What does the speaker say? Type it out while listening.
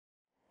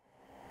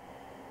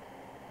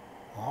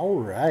All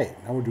right,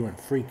 now we're doing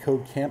free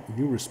code camp,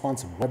 new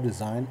responsive web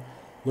design.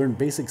 Learn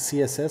basic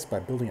CSS by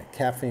building a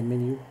cafe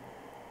menu.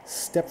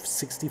 Step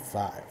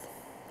 65.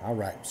 All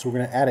right, so we're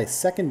going to add a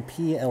second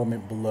P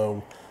element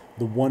below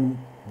the one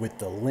with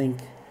the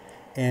link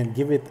and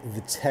give it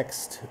the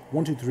text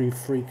 123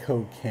 free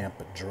code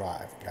camp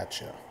drive.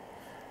 Gotcha.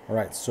 All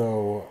right,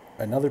 so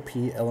another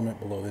P element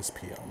below this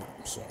P element.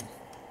 So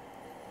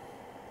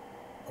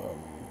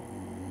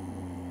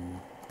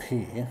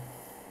P.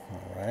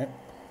 All right.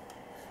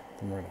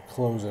 Then we're going to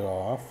close it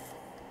off.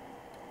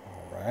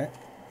 All right.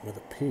 With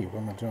a P.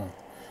 What am I doing?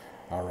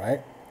 All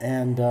right.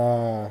 And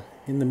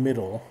in the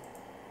middle,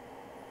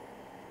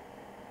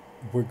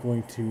 we're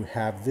going to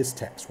have this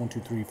text,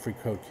 123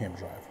 free code camp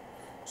drive.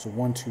 So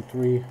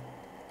 123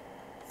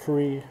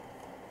 free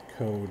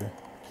code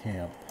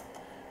camp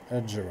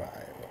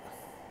drive.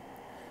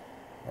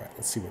 All right,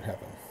 let's see what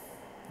happened.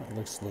 It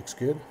looks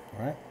good.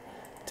 All right.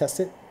 Test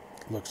it.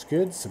 Looks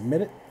good.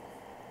 Submit it.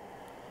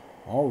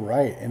 All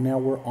right, and now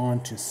we're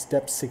on to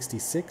step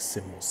 66,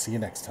 and we'll see you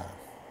next time.